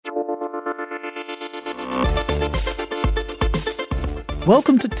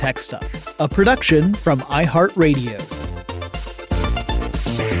Welcome to Tech Stuff, a production from iHeartRadio.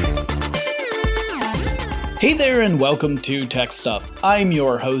 Hey there, and welcome to Tech Stuff. I'm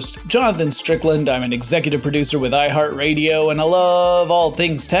your host, Jonathan Strickland. I'm an executive producer with iHeartRadio, and I love all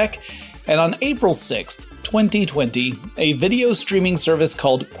things tech. And on April 6th, 2020, a video streaming service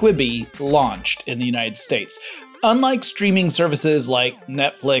called Quibi launched in the United States. Unlike streaming services like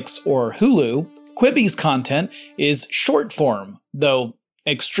Netflix or Hulu, Quibi's content is short form, though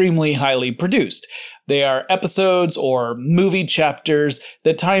extremely highly produced. They are episodes or movie chapters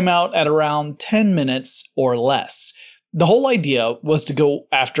that time out at around 10 minutes or less. The whole idea was to go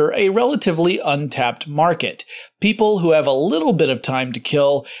after a relatively untapped market. People who have a little bit of time to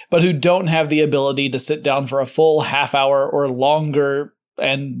kill, but who don't have the ability to sit down for a full half hour or longer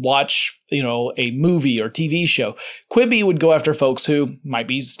and watch, a movie or TV show. Quibi would go after folks who might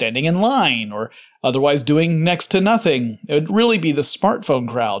be standing in line or otherwise doing next to nothing. It would really be the smartphone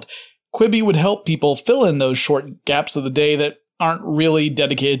crowd. Quibi would help people fill in those short gaps of the day that aren't really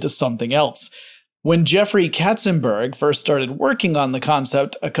dedicated to something else. When Jeffrey Katzenberg first started working on the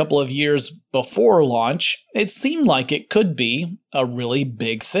concept a couple of years before launch, it seemed like it could be a really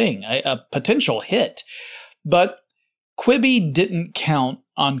big thing, a potential hit. But Quibi didn't count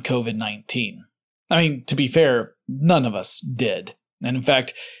on COVID-19. I mean, to be fair, none of us did. And in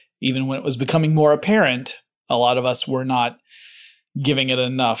fact, even when it was becoming more apparent, a lot of us were not giving it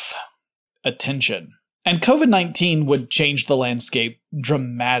enough attention. And COVID-19 would change the landscape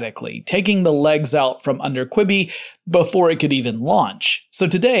dramatically, taking the legs out from under Quibi before it could even launch. So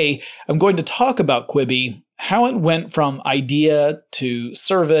today, I'm going to talk about Quibi, how it went from idea to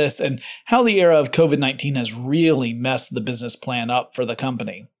service, and how the era of COVID-19 has really messed the business plan up for the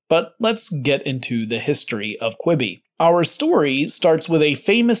company. But let's get into the history of Quibi. Our story starts with a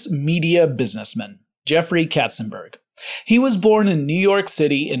famous media businessman, Jeffrey Katzenberg. He was born in New York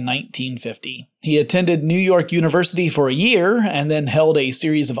City in 1950. He attended New York University for a year and then held a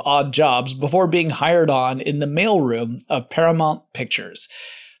series of odd jobs before being hired on in the mailroom of Paramount Pictures.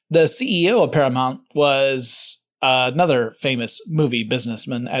 The CEO of Paramount was another famous movie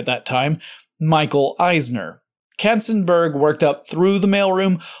businessman at that time, Michael Eisner. Katzenberg worked up through the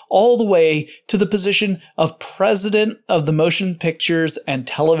mailroom all the way to the position of president of the Motion Pictures and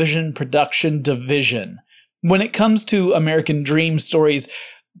Television Production Division. When it comes to American Dream stories,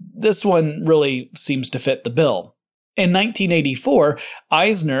 this one really seems to fit the bill. In 1984,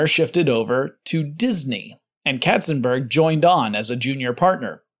 Eisner shifted over to Disney, and Katzenberg joined on as a junior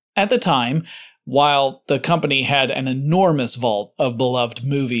partner. At the time, while the company had an enormous vault of beloved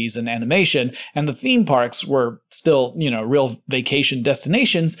movies and animation, and the theme parks were still, real vacation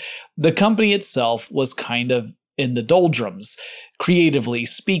destinations, the company itself was kind of in the doldrums, creatively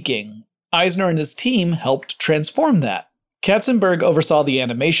speaking. Eisner and his team helped transform that. Katzenberg oversaw the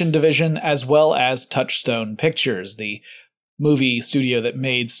animation division as well as Touchstone Pictures, the movie studio that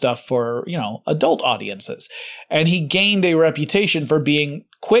made stuff for, adult audiences. And he gained a reputation for being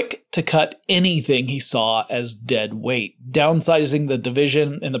quick to cut anything he saw as dead weight, downsizing the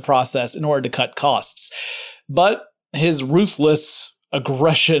division in the process in order to cut costs. But his ruthless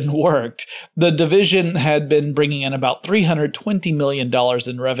aggression worked. The division had been bringing in about $320 million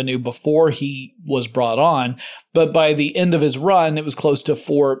in revenue before he was brought on, but by the end of his run, it was close to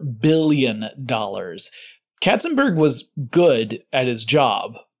 $4 billion. Katzenberg was good at his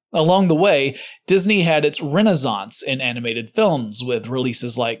job. Along the way, Disney had its renaissance in animated films with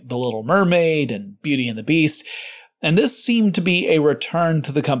releases like The Little Mermaid and Beauty and the Beast, and this seemed to be a return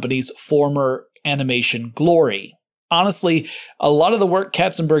to the company's former animation glory. Honestly, a lot of the work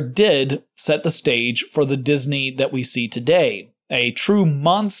Katzenberg did set the stage for the Disney that we see today, a true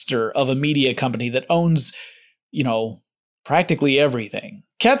monster of a media company that owns, practically everything.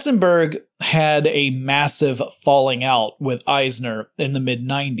 Katzenberg had a massive falling out with Eisner in the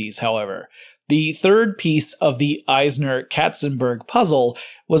mid-90s, however. The third piece of the Eisner-Katzenberg puzzle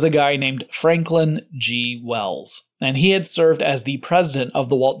was a guy named Franklin G. Wells, and he had served as the president of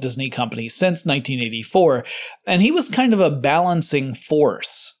the Walt Disney Company since 1984, and he was kind of a balancing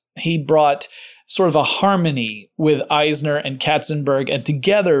force. He brought sort of a harmony with Eisner and Katzenberg, and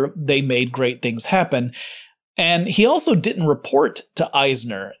together they made great things happen. And he also didn't report to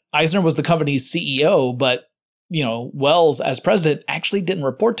Eisner. Eisner was the company's CEO, but Wells, as president, actually didn't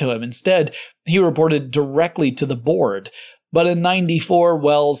report to him. Instead, he reported directly to the board. But in '94,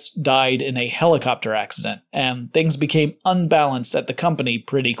 Wells died in a helicopter accident, and things became unbalanced at the company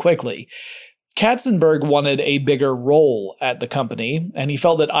pretty quickly. Katzenberg wanted a bigger role at the company, and he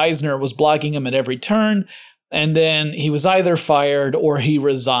felt that Eisner was blocking him at every turn, And then he was either fired or he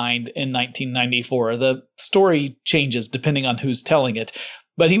resigned in 1994. The story changes depending on who's telling it,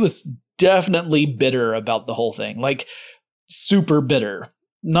 but he was definitely bitter about the whole thing, like super bitter.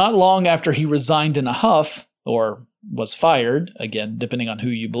 Not long after he resigned in a huff, or was fired, again, depending on who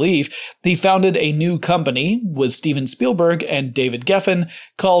you believe, he founded a new company with Steven Spielberg and David Geffen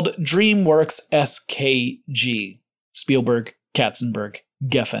called DreamWorks SKG. Spielberg, Katzenberg,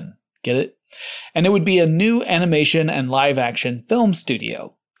 Geffen. Get it? And it would be a new animation and live-action film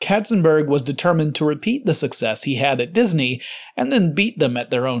studio. Katzenberg was determined to repeat the success he had at Disney and then beat them at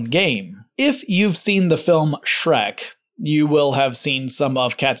their own game. If you've seen the film Shrek, you will have seen some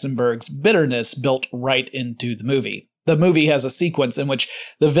of Katzenberg's bitterness built right into the movie. The movie has a sequence in which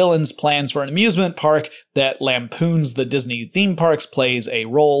the villain's plans for an amusement park that lampoons the Disney theme parks plays a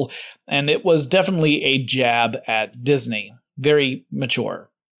role, and it was definitely a jab at Disney. Very mature.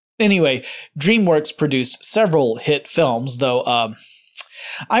 Anyway, DreamWorks produced several hit films, though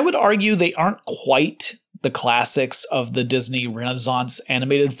I would argue they aren't quite the classics of the Disney Renaissance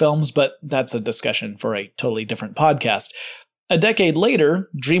animated films, but that's a discussion for a totally different podcast. A decade later,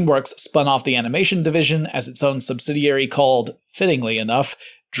 DreamWorks spun off the animation division as its own subsidiary called, fittingly enough,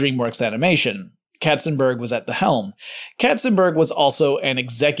 DreamWorks Animation. Katzenberg was at the helm. Katzenberg was also an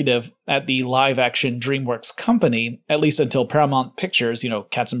executive at the live-action DreamWorks company, at least until Paramount Pictures,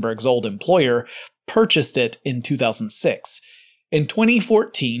 Katzenberg's old employer, purchased it in 2006. In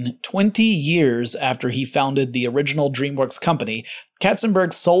 2014, 20 years after he founded the original DreamWorks company,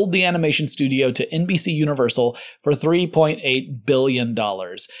 Katzenberg sold the animation studio to NBC Universal for $3.8 billion.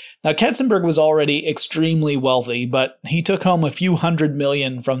 Now, Katzenberg was already extremely wealthy, but he took home a few $100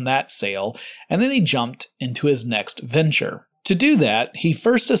 million from that sale, and then he jumped into his next venture. To do that, he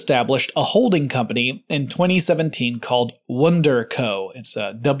first established a holding company in 2017 called Wonder Co. It's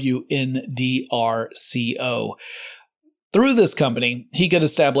WNDRCO. Through this company, he could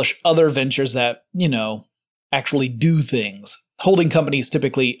establish other ventures that, actually do things. Holding companies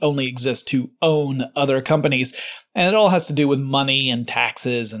typically only exist to own other companies, and it all has to do with money and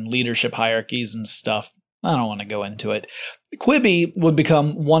taxes and leadership hierarchies and stuff. I don't want to go into it. Quibi would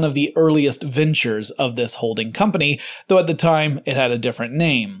become one of the earliest ventures of this holding company, though at the time it had a different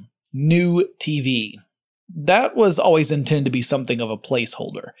name, New TV. That was always intended to be something of a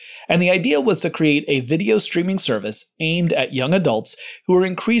placeholder, and the idea was to create a video streaming service aimed at young adults who are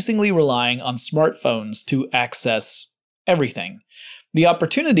increasingly relying on smartphones to access everything. The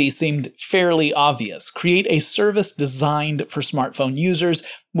opportunity seemed fairly obvious: create a service designed for smartphone users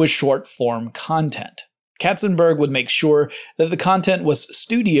with short-form content. Katzenberg would make sure that the content was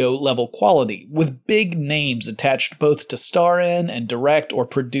studio-level quality, with big names attached both to star in and direct or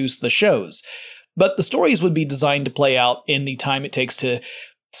produce the shows. But the stories would be designed to play out in the time it takes to,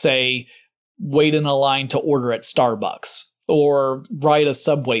 say, wait in a line to order at Starbucks, or ride a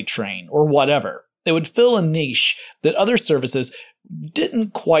subway train, or whatever. It would fill a niche that other services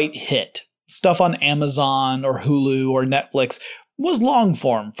didn't quite hit. Stuff on Amazon or Hulu or Netflix was long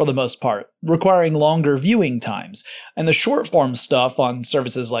form for the most part, requiring longer viewing times, and the short form stuff on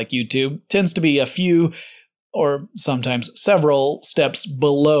services like YouTube tends to be a few, or sometimes several, steps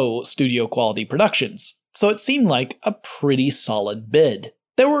below studio quality productions. So it seemed like a pretty solid bid.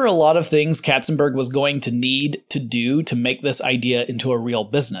 There were a lot of things Katzenberg was going to need to do to make this idea into a real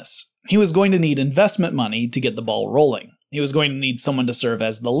business. He was going to need investment money to get the ball rolling. He was going to need someone to serve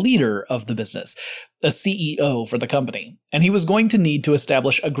as the leader of the business, a CEO for the company. And he was going to need to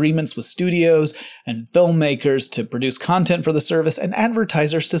establish agreements with studios and filmmakers to produce content for the service and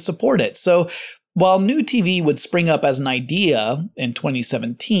advertisers to support it. So while New TV would spring up as an idea in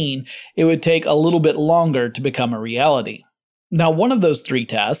 2017, it would take a little bit longer to become a reality. Now, one of those three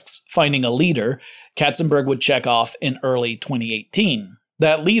tasks, finding a leader, Katzenberg would check off in early 2018.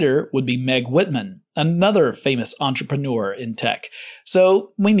 That leader would be Meg Whitman, another famous entrepreneur in tech.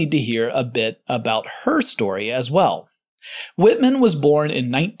 So we need to hear a bit about her story as well. Whitman was born in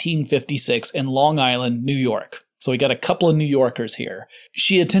 1956 in Long Island, New York. So we got a couple of New Yorkers here.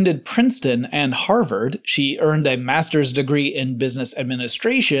 She attended Princeton and Harvard. She earned a master's degree in business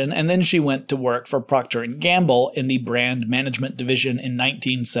administration, and then she went to work for Procter & Gamble in the brand management division in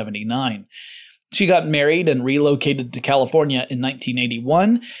 1979. She got married and relocated to California in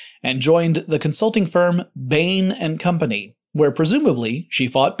 1981 and joined the consulting firm Bain & Company, where presumably she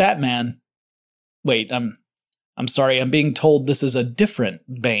fought Batman. Wait, I'm sorry, I'm being told this is a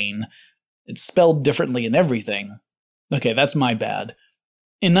different Bain. It's spelled differently in everything. Okay, that's my bad.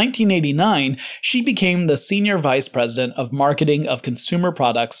 In 1989, she became the Senior Vice President of Marketing of Consumer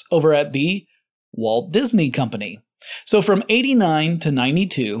Products over at the Walt Disney Company. So from 89 to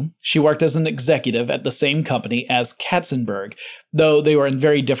 92, she worked as an executive at the same company as Katzenberg, though they were in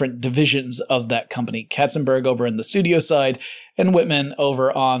very different divisions of that company. Katzenberg over in the studio side and Whitman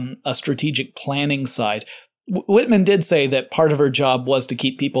over on a strategic planning side. Whitman did say that part of her job was to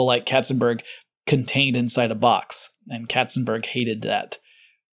keep people like Katzenberg contained inside a box, and Katzenberg hated that.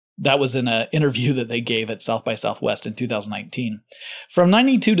 That was in an interview that they gave at South by Southwest in 2019. From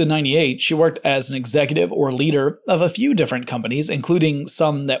 92 to 98, she worked as an executive or leader of a few different companies, including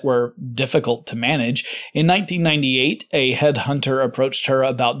some that were difficult to manage. In 1998, a headhunter approached her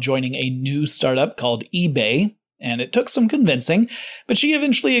about joining a new startup called eBay, and it took some convincing, but she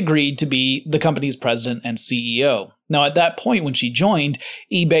eventually agreed to be the company's president and CEO. Now, at that point when she joined,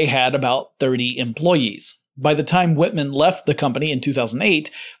 eBay had about 30 employees. By the time Whitman left the company in 2008,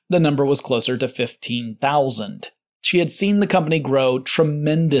 the number was closer to 15,000. She had seen the company grow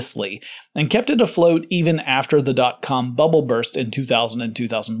tremendously and kept it afloat even after the dot-com bubble burst in 2000 and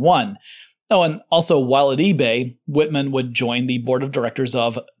 2001. Oh, and also while at eBay, Whitman would join the board of directors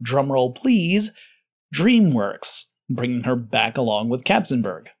of, drumroll please, DreamWorks, bringing her back along with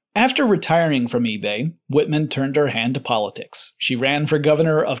Katzenberg. After retiring from eBay, Whitman turned her hand to politics. She ran for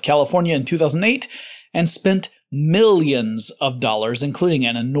governor of California in 2008 and spent millions of dollars, including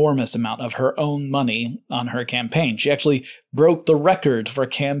an enormous amount of her own money, on her campaign. She actually broke the record for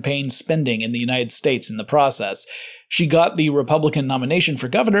campaign spending in the United States in the process. She got the Republican nomination for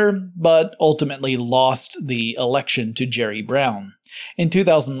governor, but ultimately lost the election to Jerry Brown. In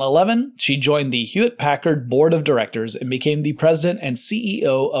 2011, she joined the Hewlett-Packard board of directors and became the president and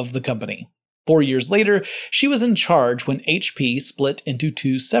CEO of the company. 4 years later, she was in charge when HP split into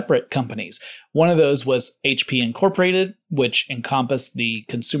two separate companies. One of those was HP Incorporated, which encompassed the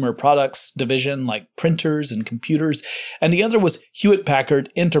consumer products division like printers and computers, and the other was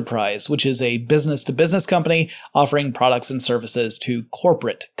Hewlett-Packard Enterprise, which is a business-to-business company offering products and services to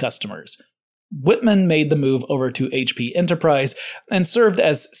corporate customers. Whitman made the move over to HP Enterprise and served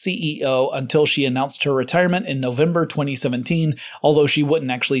as CEO until she announced her retirement in November 2017, although she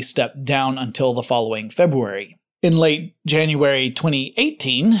wouldn't actually step down until the following February. In late January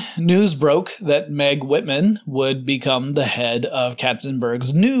 2018, news broke that Meg Whitman would become the head of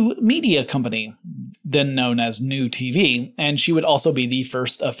Katzenberg's new media company, then known as New TV, and she would also be the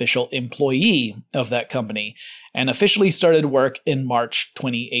first official employee of that company, and officially started work in March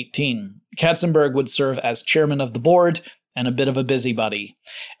 2018. Katzenberg would serve as chairman of the board and a bit of a busybody.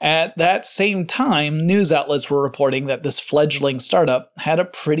 At that same time, news outlets were reporting that this fledgling startup had a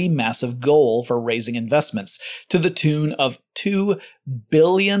pretty massive goal for raising investments to the tune of $2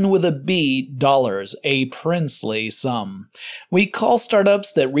 billion with a B dollars, a princely sum. We call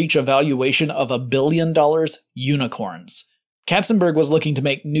startups that reach a valuation of $1 billion unicorns. Katzenberg was looking to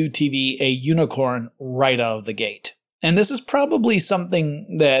make New TV a unicorn right out of the gate. And this is probably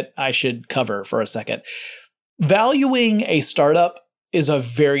something that I should cover for a second. Valuing a startup is a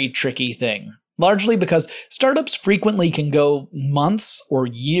very tricky thing, largely because startups frequently can go months or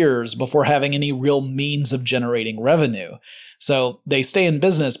years before having any real means of generating revenue. So they stay in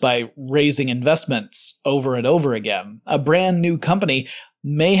business by raising investments over and over again. A brand new company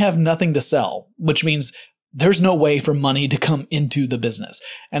may have nothing to sell, which means there's no way for money to come into the business.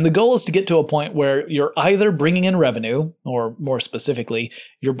 And the goal is to get to a point where you're either bringing in revenue, or more specifically,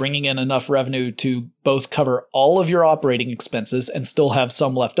 you're bringing in enough revenue to both cover all of your operating expenses and still have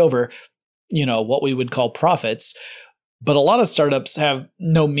some left over, what we would call profits. But a lot of startups have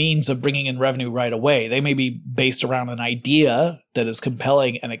no means of bringing in revenue right away. They may be based around an idea that is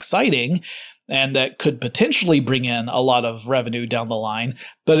compelling and exciting, and that could potentially bring in a lot of revenue down the line,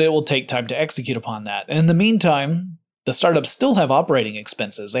 but it will take time to execute upon that. And in the meantime, the startups still have operating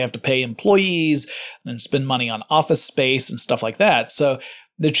expenses. They have to pay employees and spend money on office space and stuff like that. So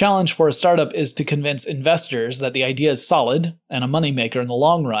the challenge for a startup is to convince investors that the idea is solid and a moneymaker in the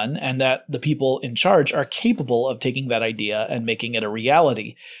long run, and that the people in charge are capable of taking that idea and making it a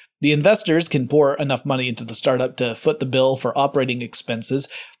reality. The investors can pour enough money into the startup to foot the bill for operating expenses,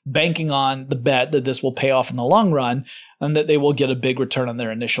 banking on the bet that this will pay off in the long run and that they will get a big return on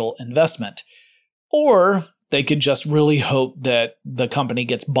their initial investment. Or they could just really hope that the company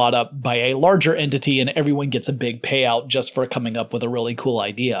gets bought up by a larger entity and everyone gets a big payout just for coming up with a really cool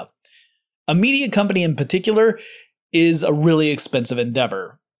idea. A media company in particular is a really expensive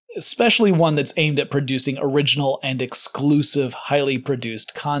endeavor, especially one that's aimed at producing original and exclusive, highly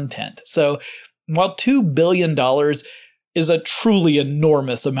produced content. So while $2 billion is a truly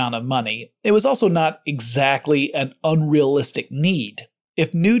enormous amount of money, it was also not exactly an unrealistic need.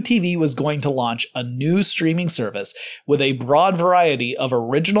 If New TV was going to launch a new streaming service with a broad variety of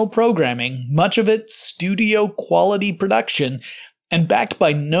original programming, much of it studio quality production, and backed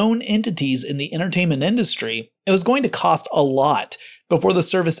by known entities in the entertainment industry, it was going to cost a lot before the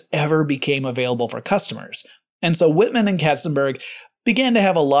service ever became available for customers. And so Whitman and Katzenberg began to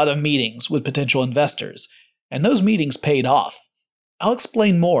have a lot of meetings with potential investors, and those meetings paid off. I'll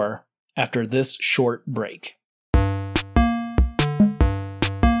explain more after this short break.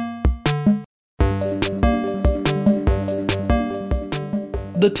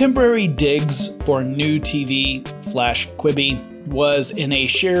 The temporary digs for New TV/Quibi was in a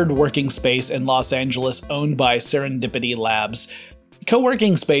shared working space in Los Angeles owned by Serendipity Labs.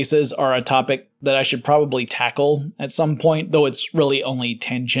 Co-working spaces are a topic that I should probably tackle at some point, though it's really only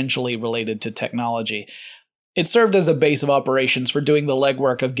tangentially related to technology. It served as a base of operations for doing the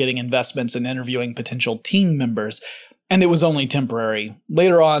legwork of getting investments and interviewing potential team members, and it was only temporary.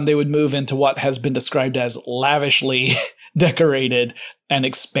 Later on, they would move into what has been described as lavishly decorated and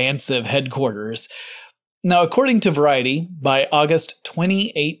expansive headquarters. Now, according to Variety, by August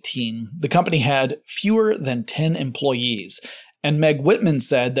 2018, the company had fewer than 10 employees, and Meg Whitman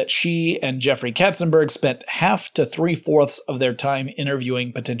said that she and Jeffrey Katzenberg spent half to three-fourths of their time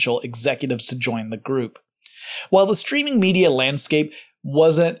interviewing potential executives to join the group. While the streaming media landscape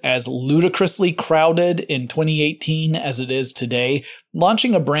wasn't as ludicrously crowded in 2018 as it is today,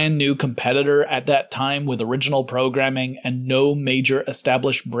 launching a brand new competitor at that time with original programming and no major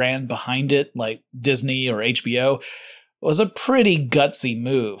established brand behind it like Disney or HBO was a pretty gutsy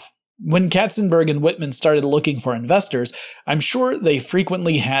move. When Katzenberg and Whitman started looking for investors, I'm sure they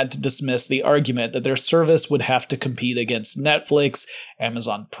frequently had to dismiss the argument that their service would have to compete against Netflix,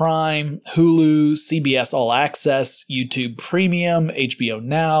 Amazon Prime, Hulu, CBS All Access, YouTube Premium, HBO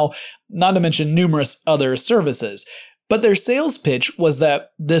Now, not to mention numerous other services. But their sales pitch was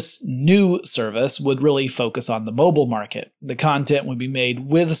that this new service would really focus on the mobile market. The content would be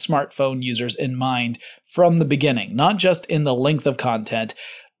made with smartphone users in mind from the beginning, not just in the length of content,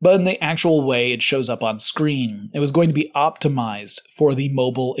 but in the actual way it shows up on screen. It was going to be optimized for the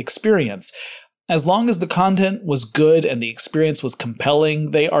mobile experience. As long as the content was good and the experience was compelling,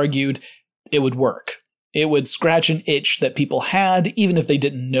 they argued, it would work. It would scratch an itch that people had, even if they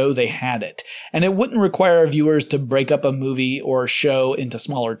didn't know they had it. And it wouldn't require viewers to break up a movie or show into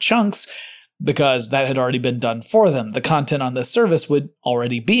smaller chunks, because that had already been done for them. The content on this service would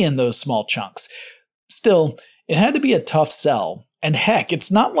already be in those small chunks. Still, it had to be a tough sell. And heck,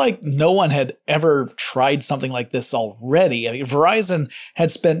 it's not like no one had ever tried something like this already. I mean, Verizon had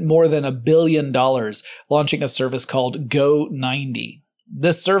spent more than $1 billion launching a service called Go90.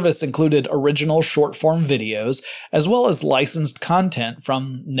 This service included original short-form videos, as well as licensed content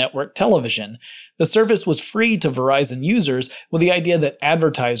from network television. The service was free to Verizon users with the idea that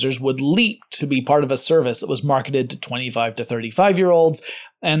advertisers would leap to be part of a service that was marketed to 25 to 35-year-olds,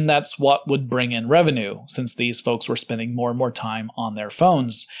 and that's what would bring in revenue, since these folks were spending more and more time on their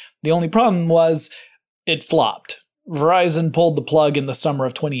phones. The only problem was, it flopped. Verizon pulled the plug in the summer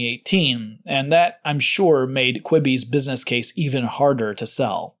of 2018, and that, I'm sure, made Quibi's business case even harder to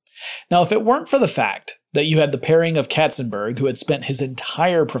sell. Now, if it weren't for the fact that you had the pairing of Katzenberg, who had spent his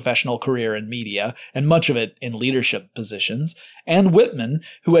entire professional career in media, and much of it in leadership positions, and Whitman,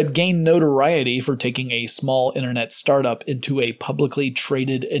 who had gained notoriety for taking a small internet startup into a publicly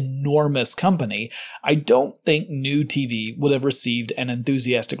traded enormous company, I don't think New TV would have received an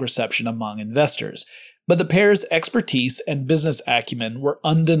enthusiastic reception among investors. But the pair's expertise and business acumen were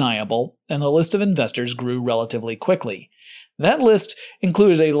undeniable, and the list of investors grew relatively quickly. That list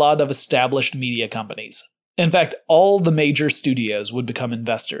included a lot of established media companies. In fact, all the major studios would become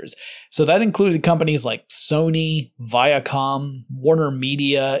investors. So that included companies like Sony, Viacom, Warner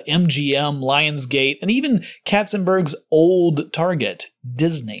Media, MGM, Lionsgate, and even Katzenberg's old target,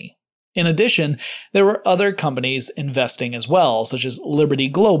 Disney. In addition, there were other companies investing as well, such as Liberty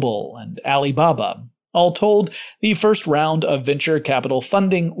Global and Alibaba. All told, the first round of venture capital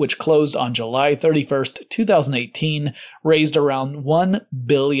funding, which closed on July 31st, 2018, raised around $1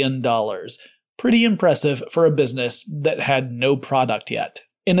 billion. Pretty impressive for a business that had no product yet.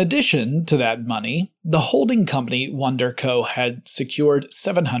 In addition to that money, the holding company WonderCo had secured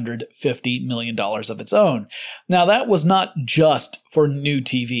 $750 million of its own. Now, that was not just for New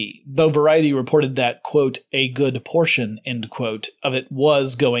TV, though Variety reported that, quote, a good portion, end quote, of it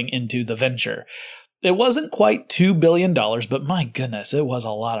was going into the venture. It wasn't quite $2 billion, but my goodness, it was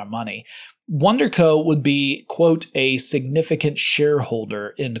a lot of money. WonderCo would be, quote, a significant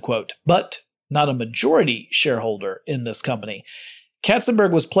shareholder, end quote, but not a majority shareholder in this company.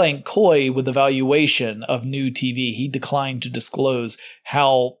 Katzenberg was playing coy with the valuation of New TV. He declined to disclose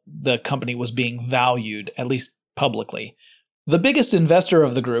how the company was being valued, at least publicly. The biggest investor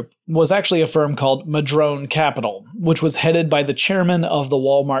of the group was actually a firm called Madrone Capital, which was headed by the chairman of the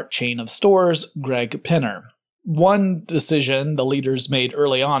Walmart chain of stores, Greg Penner. One decision the leaders made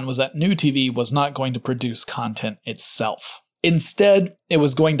early on was that New TV was not going to produce content itself. Instead, it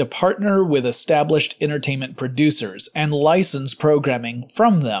was going to partner with established entertainment producers and license programming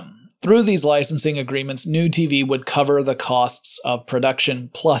from them. Through these licensing agreements, New TV would cover the costs of production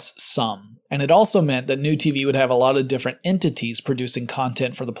plus some. And it also meant that New TV would have a lot of different entities producing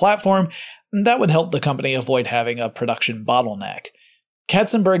content for the platform, and that would help the company avoid having a production bottleneck.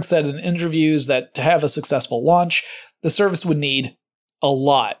 Katzenberg said in interviews that to have a successful launch, the service would need a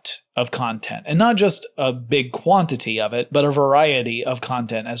lot of content, and not just a big quantity of it, but a variety of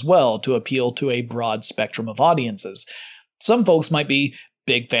content as well to appeal to a broad spectrum of audiences. Some folks might be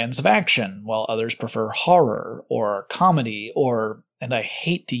big fans of action, while others prefer horror or comedy or, and I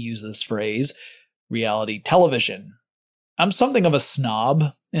hate to use this phrase, reality television. I'm something of a snob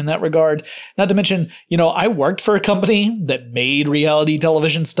in that regard. Not to mention, I worked for a company that made reality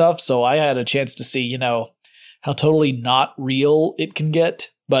television stuff, so I had a chance to see, how totally not real it can get,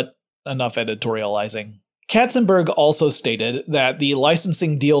 but enough editorializing. Katzenberg also stated that the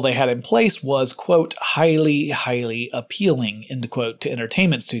licensing deal they had in place was, quote, highly, highly appealing, end quote, to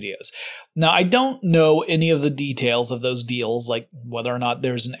entertainment studios. Now, I don't know any of the details of those deals, like whether or not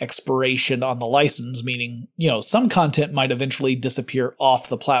there's an expiration on the license, meaning, some content might eventually disappear off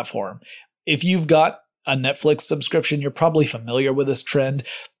the platform. If you've got a Netflix subscription, you're probably familiar with this trend.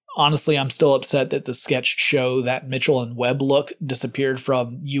 Honestly, I'm still upset that the sketch show That Mitchell and Webb Look disappeared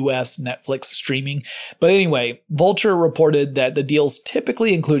from US Netflix streaming. But anyway, Vulture reported that the deals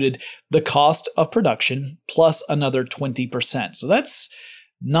typically included the cost of production plus another 20%. So that's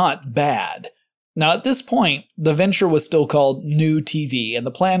not bad. Now, at this point, the venture was still called New TV, and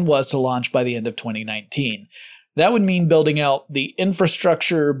the plan was to launch by the end of 2019. That would mean building out the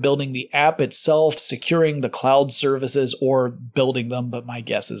infrastructure, building the app itself, securing the cloud services, or building them, but my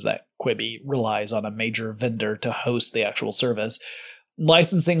guess is that Quibi relies on a major vendor to host the actual service,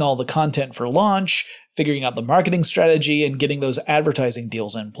 licensing all the content for launch, figuring out the marketing strategy, and getting those advertising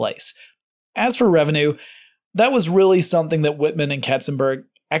deals in place. As for revenue, that was really something that Whitman and Katzenberg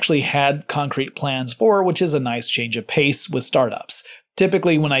actually had concrete plans for, which is a nice change of pace with startups.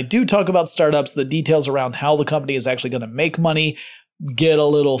 Typically, when I do talk about startups, the details around how the company is actually going to make money get a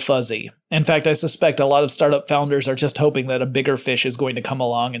little fuzzy. In fact, I suspect a lot of startup founders are just hoping that a bigger fish is going to come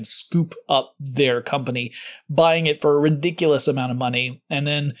along and scoop up their company, buying it for a ridiculous amount of money, and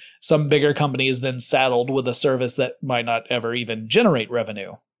then some bigger company is then saddled with a service that might not ever even generate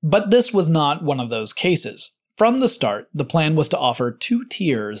revenue. But this was not one of those cases. From the start, the plan was to offer 2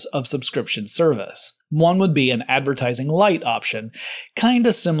 tiers of subscription service. One would be an advertising light option,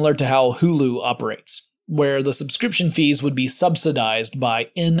 kinda similar to how Hulu operates, where the subscription fees would be subsidized by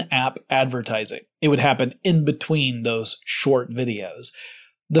in-app advertising. It would happen in between those short videos.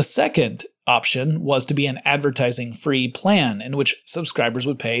 The second option was to be an advertising-free plan in which subscribers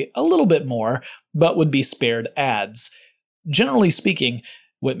would pay a little bit more, but would be spared ads. Generally speaking,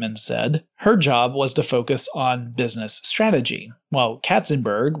 Whitman said, her job was to focus on business strategy, while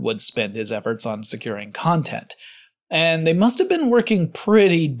Katzenberg would spend his efforts on securing content. And they must have been working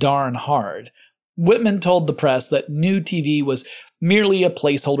pretty darn hard. Whitman told the press that New TV was merely a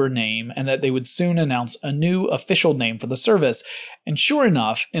placeholder name and that they would soon announce a new official name for the service. And sure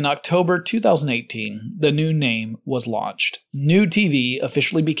enough, in October 2018, the new name was launched. New TV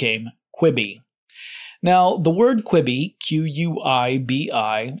officially became Quibi. Now, the word Quibi,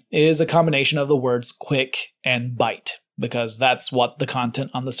 Q-U-I-B-I, is a combination of the words quick and bite, because that's what the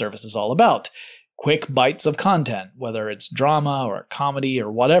content on the service is all about. Quick bites of content, whether it's drama or comedy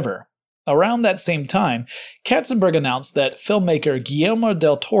or whatever. Around that same time, Katzenberg announced that filmmaker Guillermo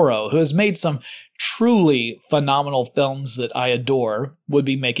del Toro, who has made some truly phenomenal films that I adore, would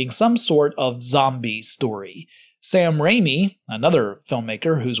be making some sort of zombie story. Sam Raimi, another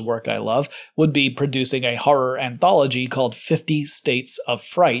filmmaker whose work I love, would be producing a horror anthology called 50 States of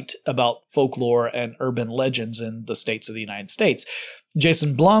Fright about folklore and urban legends in the states of the United States.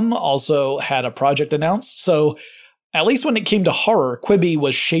 Jason Blum also had a project announced, so at least when it came to horror, Quibi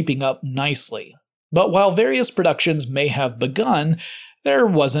was shaping up nicely. But while various productions may have begun, there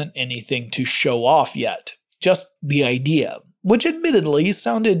wasn't anything to show off yet. Just the idea, which admittedly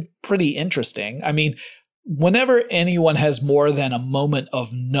sounded pretty interesting. I mean, whenever anyone has more than a moment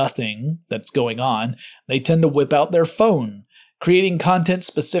of nothing that's going on, they tend to whip out their phone, Creating content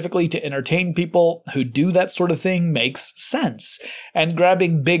specifically to entertain people who do that sort of thing makes sense, and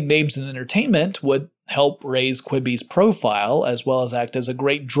grabbing big names in entertainment would help raise Quibi's profile as well as act as a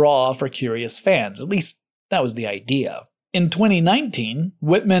great draw for curious fans. At least that was the idea. In 2019,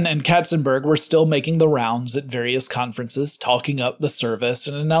 Whitman and Katzenberg were still making the rounds at various conferences, talking up the service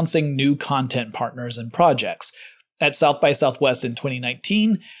and announcing new content partners and projects. At South by Southwest in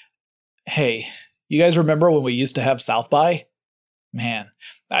 2019, hey, you guys remember when we used to have South by? Man,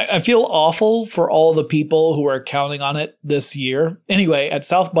 I feel awful for all the people who are counting on it this year. Anyway, at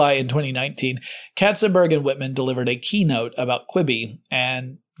South by in 2019, Katzenberg and Whitman delivered a keynote about Quibi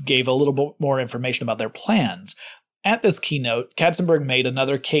and gave a little bit more information about their plans. At this keynote, Katzenberg made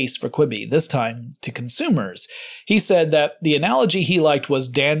another case for Quibi, this time to consumers. He said that the analogy he liked was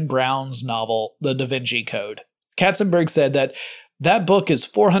Dan Brown's novel, The Da Vinci Code. Katzenberg said that book is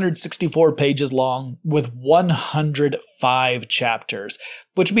 464 pages long with 105 chapters,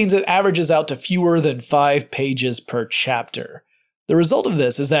 which means it averages out to fewer than 5 pages per chapter. The result of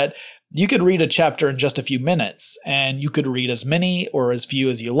this is that you could read a chapter in just a few minutes, and you could read as many or as few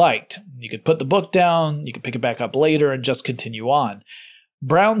as you liked. You could put the book down, you could pick it back up later, and just continue on.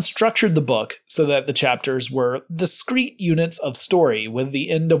 Brown structured the book so that the chapters were discrete units of story, with the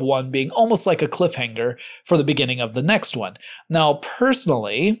end of one being almost like a cliffhanger for the beginning of the next one. Now,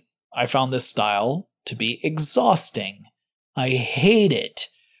 personally, I found this style to be exhausting. I hate it.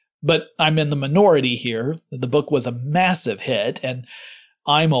 But I'm in the minority here. The book was a massive hit, and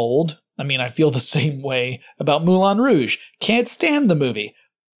I'm old. I mean, I feel the same way about Moulin Rouge. Can't stand the movie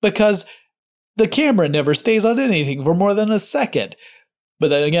because the camera never stays on anything for more than a second. But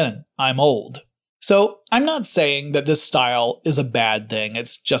then again, I'm old. So I'm not saying that this style is a bad thing.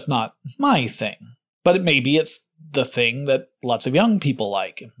 It's just not my thing. But maybe it's the thing that lots of young people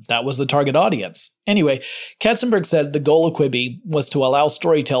like. That was the target audience. Anyway, Katzenberg said the goal of Quibi was to allow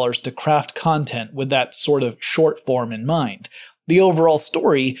storytellers to craft content with that sort of short form in mind. The overall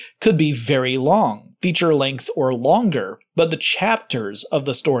story could be very long, feature length or longer, but the chapters of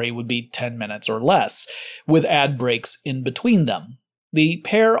the story would be 10 minutes or less, with ad breaks in between them. The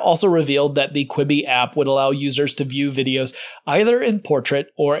pair also revealed that the Quibi app would allow users to view videos either in portrait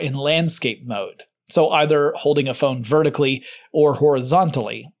or in landscape mode, so either holding a phone vertically or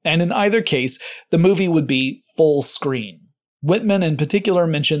horizontally, and in either case, the movie would be full screen. Whitman in particular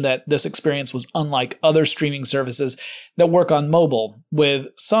mentioned that this experience was unlike other streaming services that work on mobile, with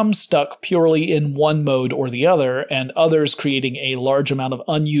some stuck purely in one mode or the other, and others creating a large amount of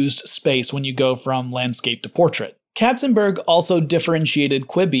unused space when you go from landscape to portrait. Katzenberg also differentiated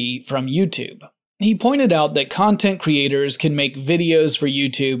Quibi from YouTube. He pointed out that content creators can make videos for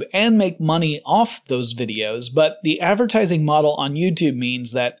YouTube and make money off those videos, but the advertising model on YouTube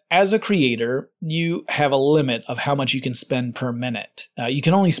means that as a creator, you have a limit of how much you can spend per minute. You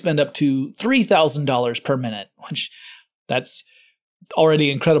can only spend up to $3,000 per minute, which that's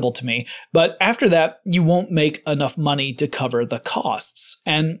already incredible to me. But after that, you won't make enough money to cover the costs.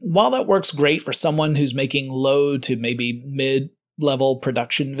 And while that works great for someone who's making low to maybe mid-level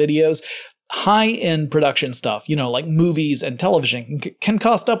production videos, high-end production stuff, like movies and television, can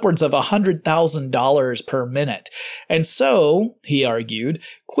cost upwards of $100,000 per minute. And so, he argued,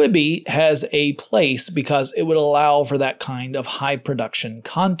 Quibi has a place because it would allow for that kind of high-production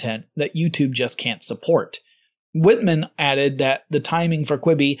content that YouTube just can't support. Whitman added that the timing for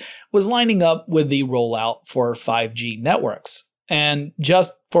Quibi was lining up with the rollout for 5G networks. And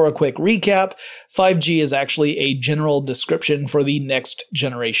just for a quick recap, 5G is actually a general description for the next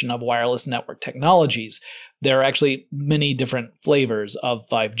generation of wireless network technologies. There are actually many different flavors of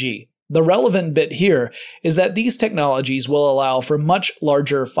 5G. The relevant bit here is that these technologies will allow for much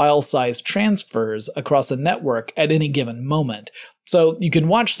larger file size transfers across a network at any given moment. So you can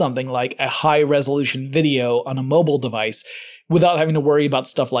watch something like a high-resolution video on a mobile device without having to worry about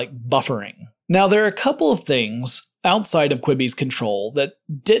stuff like buffering. Now, there are a couple of things outside of Quibi's control that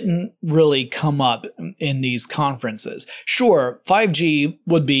didn't really come up in these conferences. Sure, 5G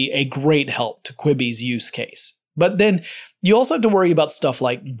would be a great help to Quibi's use case. But then you also have to worry about stuff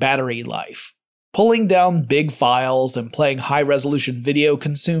like battery life. Pulling down big files and playing high-resolution video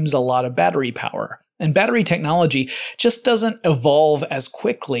consumes a lot of battery power. And battery technology just doesn't evolve as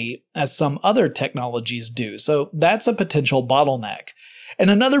quickly as some other technologies do, so that's a potential bottleneck. And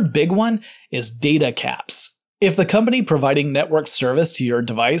another big one is data caps. If the company providing network service to your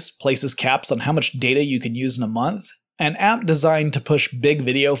device places caps on how much data you can use in a month, an app designed to push big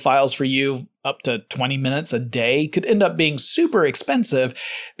video files for you up to 20 minutes a day could end up being super expensive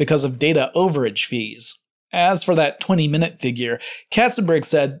because of data overage fees. As for that 20-minute figure, Katzenberg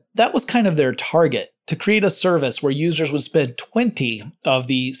said that was kind of their target, to create a service where users would spend 20 of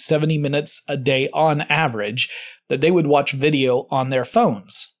the 70 minutes a day on average that they would watch video on their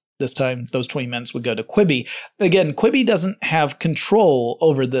phones. This time, those 20 minutes would go to Quibi. Again, Quibi doesn't have control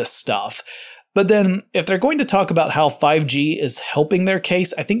over this stuff. But then, if they're going to talk about how 5G is helping their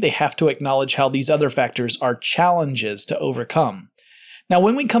case, I think they have to acknowledge how these other factors are challenges to overcome. Now,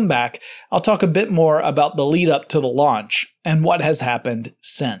 when we come back, I'll talk a bit more about the lead up to the launch and what has happened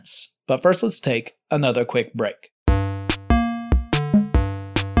since. But first, let's take another quick break.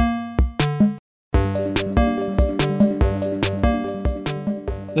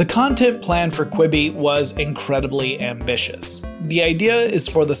 The content plan for Quibi was incredibly ambitious. The idea is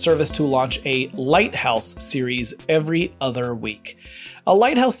for the service to launch a Lighthouse series every other week. A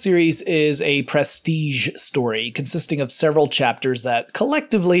Lighthouse series is a prestige story consisting of several chapters that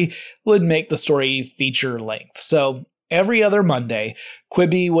collectively would make the story feature length. So every other Monday,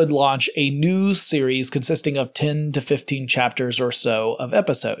 Quibi would launch a new series consisting of 10 to 15 chapters or so of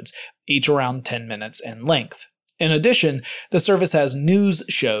episodes, each around 10 minutes in length. In addition, the service has news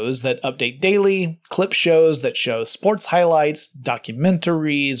shows that update daily, clip shows that show sports highlights,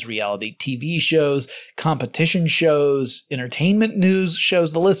 documentaries, reality TV shows, competition shows, entertainment news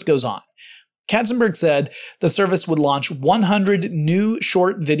shows, the list goes on. Katzenberg said the service would launch 100 new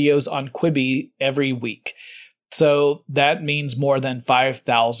short videos on Quibi every week. So that means more than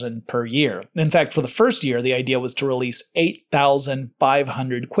 5,000 per year. In fact, for the first year, the idea was to release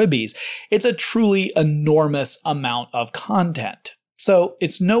 8,500 Quibis. It's a truly enormous amount of content. So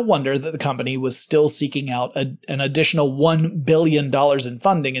it's no wonder that the company was still seeking out an additional $1 billion in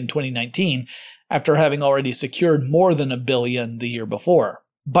funding in 2019, after having already secured more than $1 billion the year before.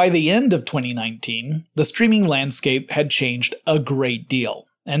 By the end of 2019, the streaming landscape had changed a great deal.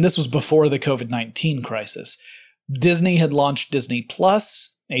 And this was before the COVID-19 crisis. Disney had launched Disney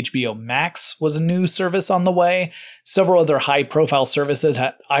Plus, HBO Max was a new service on the way, several other high-profile services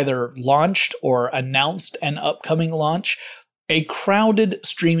had either launched or announced an upcoming launch. A crowded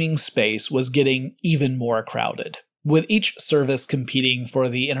streaming space was getting even more crowded, with each service competing for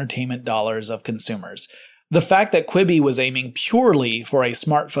the entertainment dollars of consumers. The fact that Quibi was aiming purely for a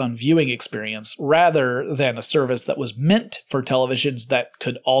smartphone viewing experience rather than a service that was meant for televisions that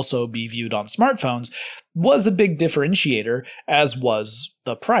could also be viewed on smartphones was a big differentiator, as was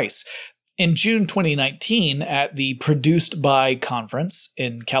the price. In June 2019, at the Produced By conference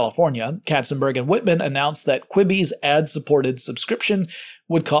in California, Katzenberg and Whitman announced that Quibi's ad-supported subscription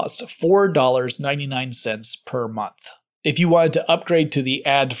would cost $4.99 per month. If you wanted to upgrade to the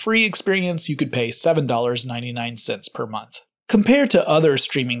ad-free experience, you could pay $7.99 per month. Compared to other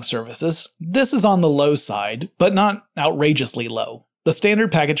streaming services, this is on the low side, but not outrageously low. The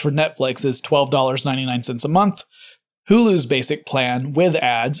standard package for Netflix is $12.99 a month. Hulu's basic plan with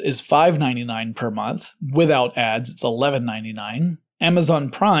ads is $5.99 per month. Without ads, it's $11.99.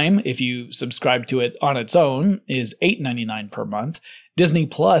 Amazon Prime, if you subscribe to it on its own, is $8.99 per month. Disney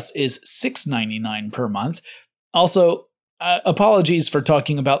Plus is $6.99 per month. Also, apologies for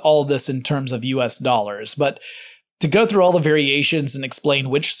talking about all of this in terms of US dollars, but to go through all the variations and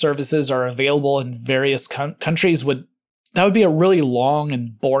explain which services are available in various countries would be a really long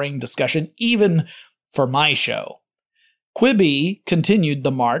and boring discussion, even for my show. Quibi continued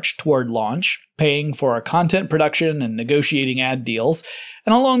the march toward launch, paying for content production and negotiating ad deals,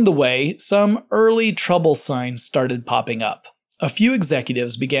 and along the way, some early trouble signs started popping up. A few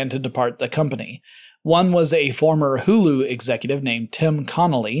executives began to depart the company. One was a former Hulu executive named Tim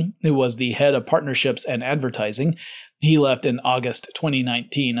Connolly, who was the head of partnerships and advertising. He left in August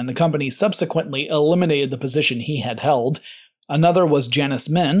 2019, and the company subsequently eliminated the position he had held. Another was Janice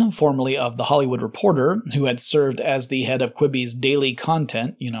Min, formerly of The Hollywood Reporter, who had served as the head of Quibi's daily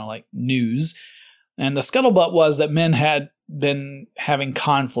content, like news. And the scuttlebutt was that Min had been having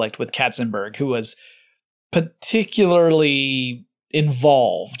conflict with Katzenberg, who was particularly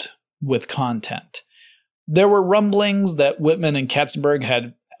involved with content. There were rumblings that Whitman and Katzenberg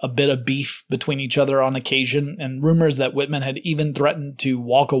had a bit of beef between each other on occasion, and rumors that Whitman had even threatened to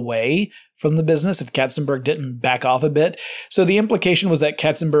walk away from the business if Katzenberg didn't back off a bit. So the implication was that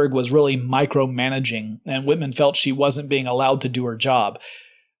Katzenberg was really micromanaging, and Whitman felt she wasn't being allowed to do her job.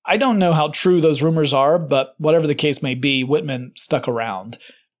 I don't know how true those rumors are, but whatever the case may be, Whitman stuck around.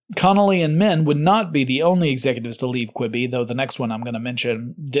 Connolly and Min would not be the only executives to leave Quibi, though the next one I'm going to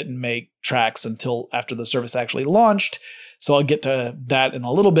mention didn't make tracks until after the service actually launched, so I'll get to that in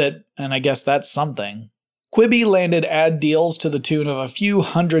a little bit, and I guess that's something. Quibi landed ad deals to the tune of a few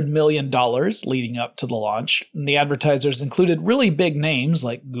 $100 million leading up to the launch, and the advertisers included really big names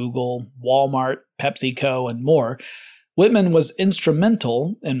like Google, Walmart, PepsiCo, and more. Whitman was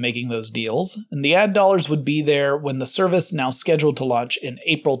instrumental in making those deals, and the ad dollars would be there when the service, now scheduled to launch in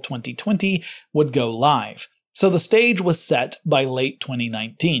April 2020, would go live. So the stage was set by late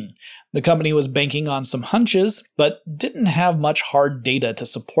 2019. The company was banking on some hunches, but didn't have much hard data to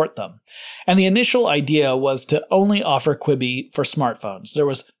support them. And the initial idea was to only offer Quibi for smartphones. There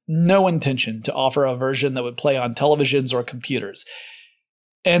was no intention to offer a version that would play on televisions or computers.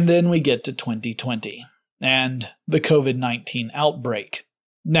 And then we get to 2020 and the COVID-19 outbreak.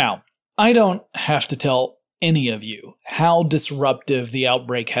 Now, I don't have to tell any of you how disruptive the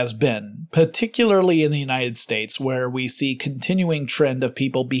outbreak has been, particularly in the United States, where we see continuing trend of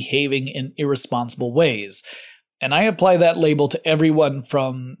people behaving in irresponsible ways. And I apply that label to everyone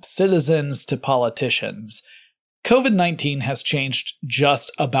from citizens to politicians. COVID-19 has changed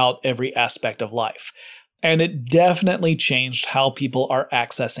just about every aspect of life, and it definitely changed how people are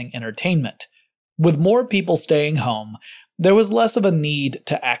accessing entertainment. With more people staying home, there was less of a need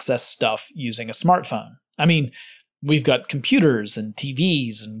to access stuff using a smartphone. I mean, we've got computers and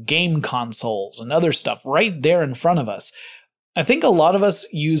TVs and game consoles and other stuff right there in front of us. I think a lot of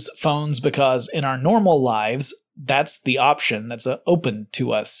us use phones because in our normal lives, that's the option that's open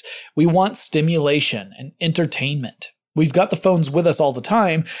to us. We want stimulation and entertainment. We've got the phones with us all the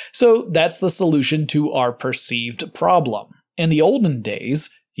time, so that's the solution to our perceived problem. In the olden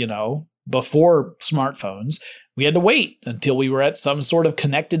days, before smartphones, we had to wait until we were at some sort of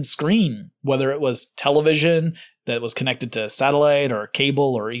connected screen, whether it was television that was connected to satellite or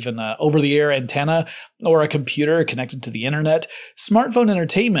cable or even an over-the-air antenna or a computer connected to the internet. Smartphone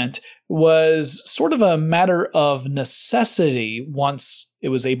entertainment was sort of a matter of necessity once it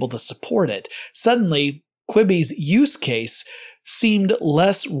was able to support it. Suddenly, Quibi's use case seemed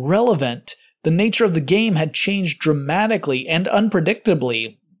less relevant. The nature of the game had changed dramatically and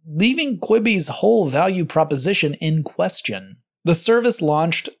unpredictably, leaving Quibi's whole value proposition in question. The service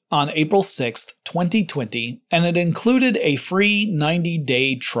launched on April 6, 2020, and it included a free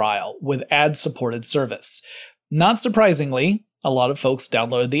 90-day trial with ad-supported service. Not surprisingly, a lot of folks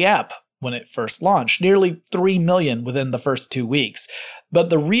downloaded the app when it first launched, nearly 3 million within the first 2 weeks. But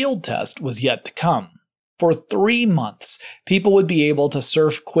the real test was yet to come. For 3 months, people would be able to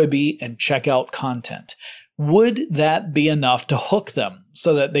surf Quibi and check out content. Would that be enough to hook them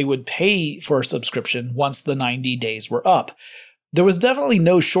so that they would pay for a subscription once the 90 days were up? There was definitely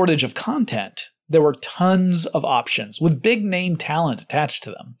no shortage of content. There were tons of options with big name talent attached to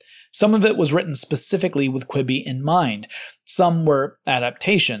them. Some of it was written specifically with Quibi in mind. Some were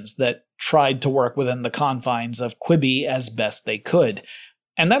adaptations that tried to work within the confines of Quibi as best they could.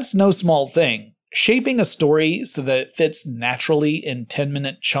 And that's no small thing. Shaping a story so that it fits naturally in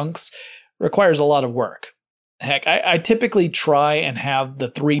 10-minute chunks requires a lot of work. Heck, I typically try and have the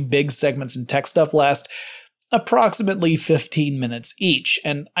 3 big segments in tech stuff last approximately 15 minutes each,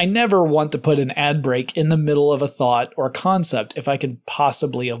 and I never want to put an ad break in the middle of a thought or concept if I can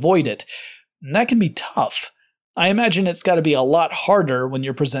possibly avoid it. And that can be tough. I imagine it's got to be a lot harder when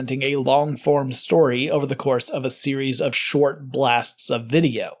you're presenting a long-form story over the course of a series of short blasts of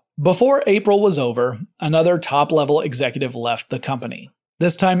video. Before April was over, another top-level executive left the company.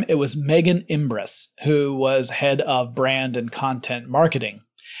 This time it was Megan Imbres, who was head of brand and content marketing.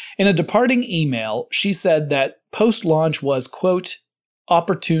 In a departing email, she said that post-launch was, quote,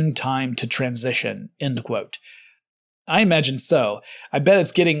 opportune time to transition, end quote. I imagine so. I bet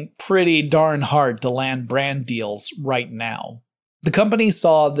it's getting pretty darn hard to land brand deals right now. The company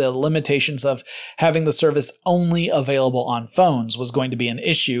saw the limitations of having the service only available on phones was going to be an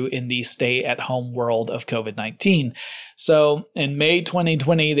issue in the stay-at-home world of COVID-19. So in May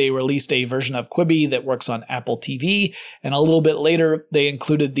 2020, they released a version of Quibi that works on Apple TV, and a little bit later, they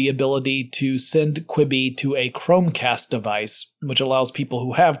included the ability to send Quibi to a Chromecast device, which allows people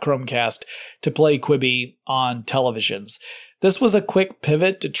who have Chromecast to play Quibi on televisions. This was a quick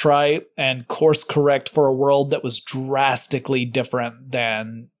pivot to try and course correct for a world that was drastically different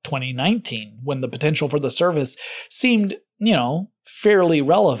than 2019, when the potential for the service seemed, fairly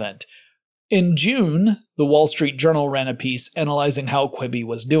relevant. In June, the Wall Street Journal ran a piece analyzing how Quibi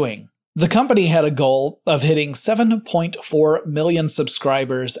was doing. The company had a goal of hitting 7.4 million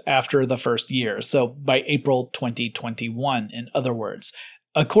subscribers after the first year, so by April 2021, in other words.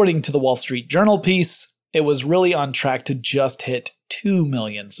 According to the Wall Street Journal piece, it was really on track to just hit 2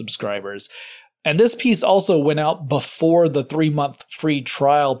 million subscribers. And this piece also went out before the 3-month free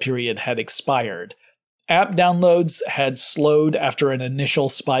trial period had expired. App downloads had slowed after an initial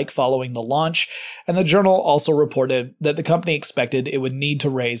spike following the launch, and the journal also reported that the company expected it would need to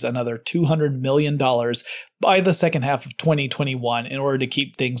raise another $200 million by the second half of 2021 in order to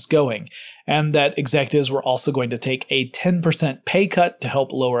keep things going, and that executives were also going to take a 10% pay cut to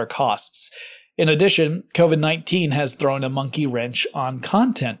help lower costs. In addition, COVID-19 has thrown a monkey wrench on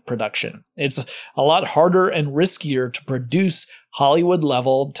content production. It's a lot harder and riskier to produce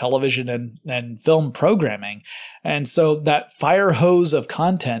Hollywood-level television and film programming, and so that fire hose of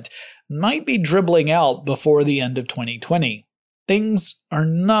content might be dribbling out before the end of 2020. Things are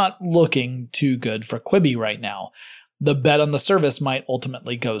not looking too good for Quibi right now. The bet on the service might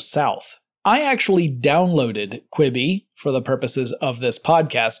ultimately go south. I actually downloaded Quibi for the purposes of this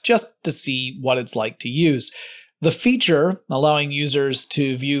podcast just to see what it's like to use. The feature allowing users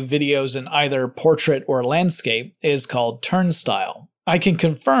to view videos in either portrait or landscape is called Turnstile. I can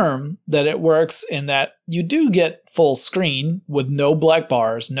confirm that it works in that you do get full screen with no black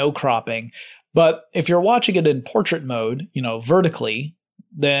bars, no cropping, but if you're watching it in portrait mode, vertically,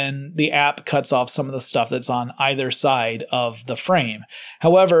 then the app cuts off some of the stuff that's on either side of the frame.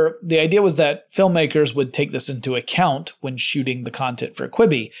 However, the idea was that filmmakers would take this into account when shooting the content for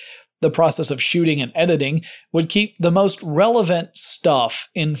Quibi. The process of shooting and editing would keep the most relevant stuff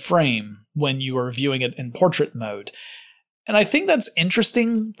in frame when you are viewing it in portrait mode. And I think that's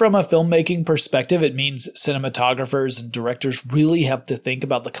interesting from a filmmaking perspective. It means cinematographers and directors really have to think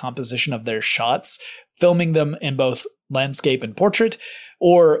about the composition of their shots, filming them in both landscape and portrait,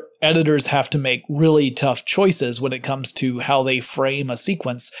 or editors have to make really tough choices when it comes to how they frame a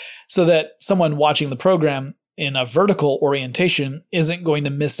sequence so that someone watching the program in a vertical orientation isn't going to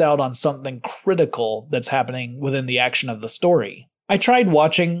miss out on something critical that's happening within the action of the story. I tried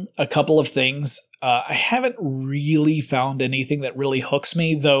watching a couple of things. I haven't really found anything that really hooks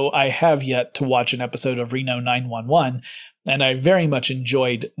me, though I have yet to watch an episode of Reno 911, and I very much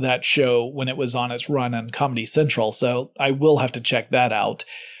enjoyed that show when it was on its run on Comedy Central, so I will have to check that out.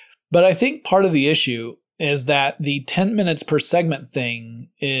 But I think part of the issue is that the 10 minutes per segment thing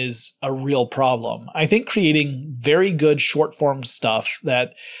is a real problem. I think creating very good short-form stuff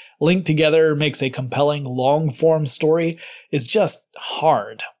that linked together makes a compelling long-form story is just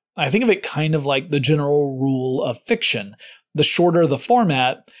hard. I think of it kind of like the general rule of fiction. The shorter the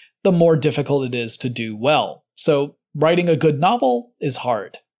format, the more difficult it is to do well. So writing a good novel is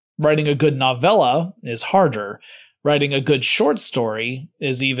hard. Writing a good novella is harder. Writing a good short story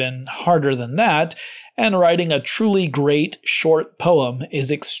is even harder than that. And writing a truly great short poem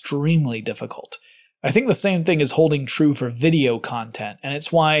is extremely difficult. I think the same thing is holding true for video content, and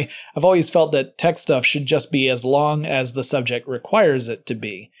it's why I've always felt that tech stuff should just be as long as the subject requires it to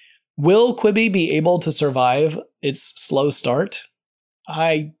be. Will Quibi be able to survive its slow start?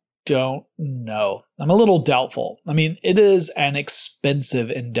 I don't know. I'm a little doubtful. I mean, it is an expensive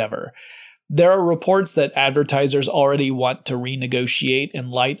endeavor. There are reports that advertisers already want to renegotiate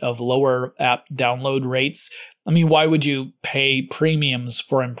in light of lower app download rates. I mean, why would you pay premiums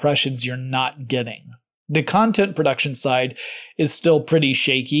for impressions you're not getting? The content production side is still pretty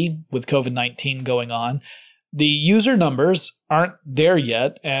shaky with COVID-19 going on. The user numbers aren't there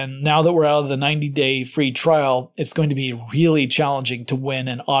yet, and now that we're out of the 90-day free trial, it's going to be really challenging to win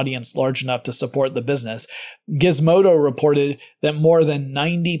an audience large enough to support the business. Gizmodo reported that more than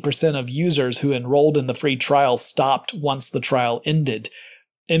 90% of users who enrolled in the free trial stopped once the trial ended.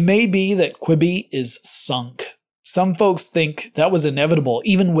 It may be that Quibi is sunk. Some folks think that was inevitable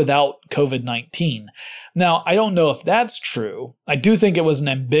even without COVID-19. Now, I don't know if that's true. I do think it was an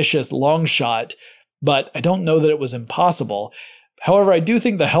ambitious long shot, but I don't know that it was impossible. However, I do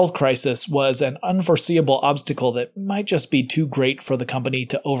think the health crisis was an unforeseeable obstacle that might just be too great for the company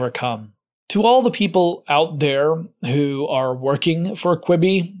to overcome. To all the people out there who are working for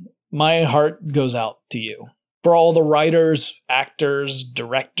Quibi, my heart goes out to you. For all the writers, actors,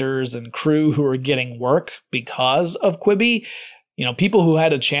 directors, and crew who are getting work because of Quibi, people who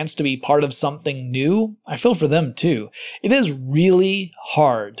had a chance to be part of something new, I feel for them too. It is really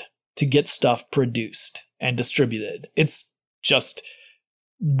hard to get stuff produced and distributed. It's just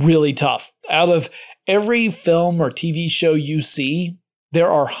really tough. Out of every film or TV show you see, there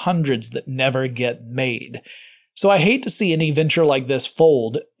are hundreds that never get made. So I hate to see any venture like this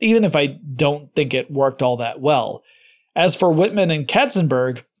fold, even if I don't think it worked all that well. As for Whitman and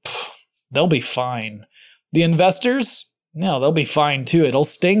Katzenberg, they'll be fine. The investors, they'll be fine too. It'll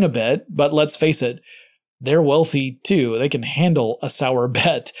sting a bit, but let's face it, they're wealthy too. They can handle a sour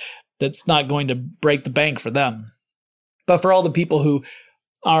bet that's not going to break the bank for them. But for all the people who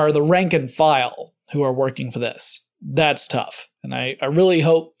are the rank and file who are working for this, that's tough. And I really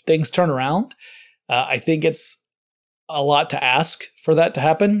hope things turn around. I think it's a lot to ask for that to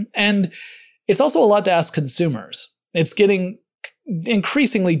happen. And it's also a lot to ask consumers. It's getting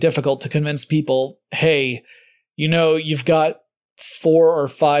increasingly difficult to convince people, hey, you've got 4 or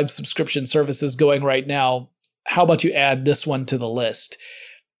 5 subscription services going right now. How about you add this one to the list?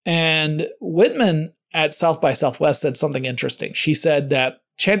 And Whitman at South by Southwest said something interesting. She said that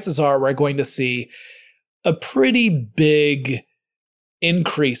chances are we're going to see a pretty big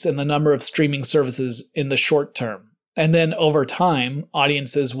increase in the number of streaming services in the short term. And then over time,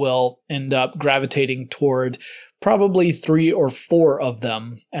 audiences will end up gravitating toward probably 3 or 4 of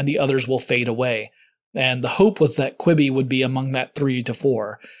them, and the others will fade away. And the hope was that Quibi would be among that 3 to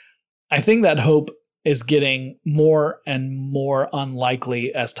 4. I think that hope is getting more and more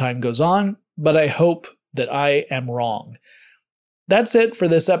unlikely as time goes on, but I hope that I am wrong. That's it for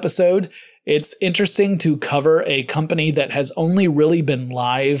this episode. It's interesting to cover a company that has only really been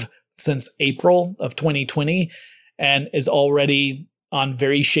live since April of 2020 and is already on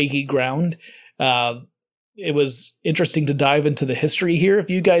very shaky ground. It was interesting to dive into the history here. If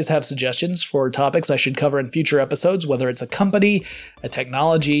you guys have suggestions for topics I should cover in future episodes, whether it's a company, a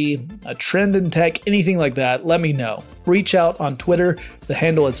technology, a trend in tech, anything like that, let me know. Reach out on Twitter. The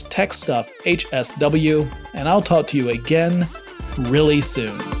handle is TechStuffHSW, and I'll talk to you again really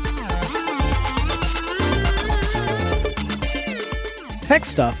soon. Tech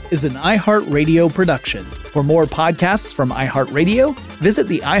Stuff is an iHeartRadio production. For more podcasts from iHeartRadio, visit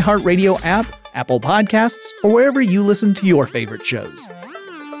the iHeartRadio app, Apple Podcasts, or wherever you listen to your favorite shows.